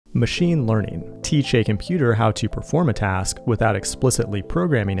Machine learning. Teach a computer how to perform a task without explicitly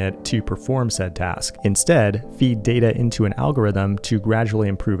programming it to perform said task. Instead, feed data into an algorithm to gradually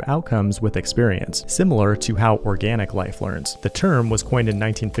improve outcomes with experience, similar to how organic life learns. The term was coined in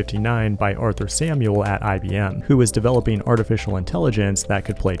 1959 by Arthur Samuel at IBM, who was developing artificial intelligence that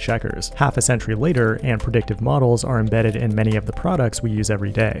could play checkers. Half a century later, and predictive models are embedded in many of the products we use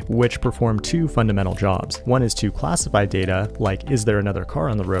every day, which perform two fundamental jobs. One is to classify data, like is there another car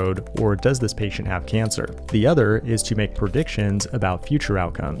on the road, or does this patient have cancer? The other is to make predictions about future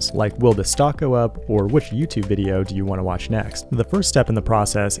outcomes, like will the stock go up, or which YouTube video do you want to watch next? The first step in the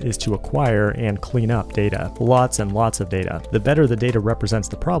process is to acquire and clean up data. Lots and lots of data. The better the data represents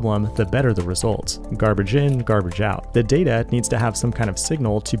the problem, the better the results. Garbage in, garbage out. The data needs to have some kind of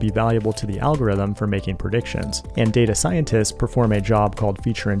signal to be valuable to the algorithm for making predictions. And data scientists perform a job called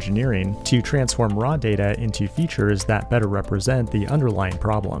feature engineering to transform raw data into features that better represent the underlying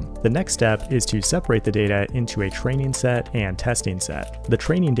problem. The next step is to separate the data into a training set and testing set. The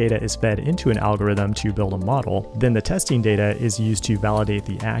training data is fed into an algorithm to build a model, then the testing data is used to validate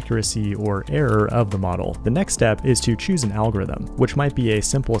the accuracy or error of the model. The next step is to choose an algorithm, which might be a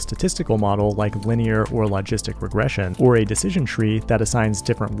simple statistical model like linear or logistic regression, or a decision tree that assigns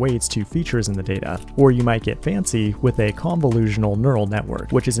different weights to features in the data. Or you might get fancy with a convolutional neural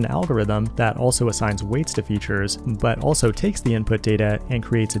network, which is an algorithm that also assigns weights to features, but also takes the input data and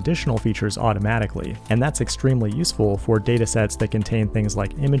creates additional features automatically. And that's extremely useful for datasets that contain things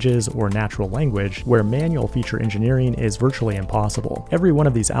like images or natural language, where manual feature engineering is virtually impossible. Every one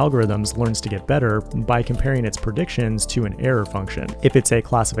of these algorithms learns to get better by comparing its predictions to an error function. If it's a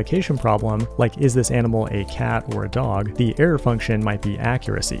classification problem, like is this animal a cat or a dog, the error function might be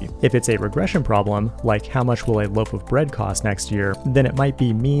accuracy. If it's a regression problem, like how much will a loaf of bread cost next year, then it might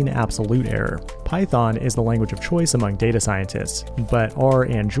be mean absolute error. Python is the language of choice among data scientists, but R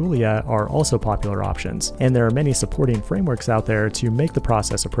and Julia are also popular options, and there are many supporting frameworks out there to make the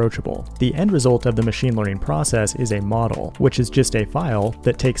process approachable. The end result of the machine learning process is a model, which is just a file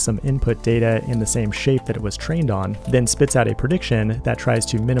that takes some input data in the same shape that it was trained on, then spits out a prediction that tries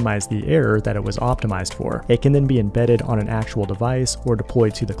to minimize the error that it was optimized for. It can then be embedded on an actual device or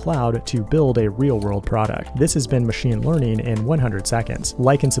deployed to the cloud to build a real-world product. This has been machine learning in 100 seconds.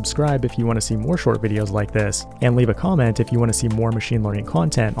 Like and subscribe if you want to see more short videos like this, and leave a comment if you want to see more machine learning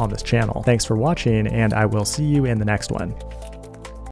content on this channel. Thanks for watching, and I will see you in the next one.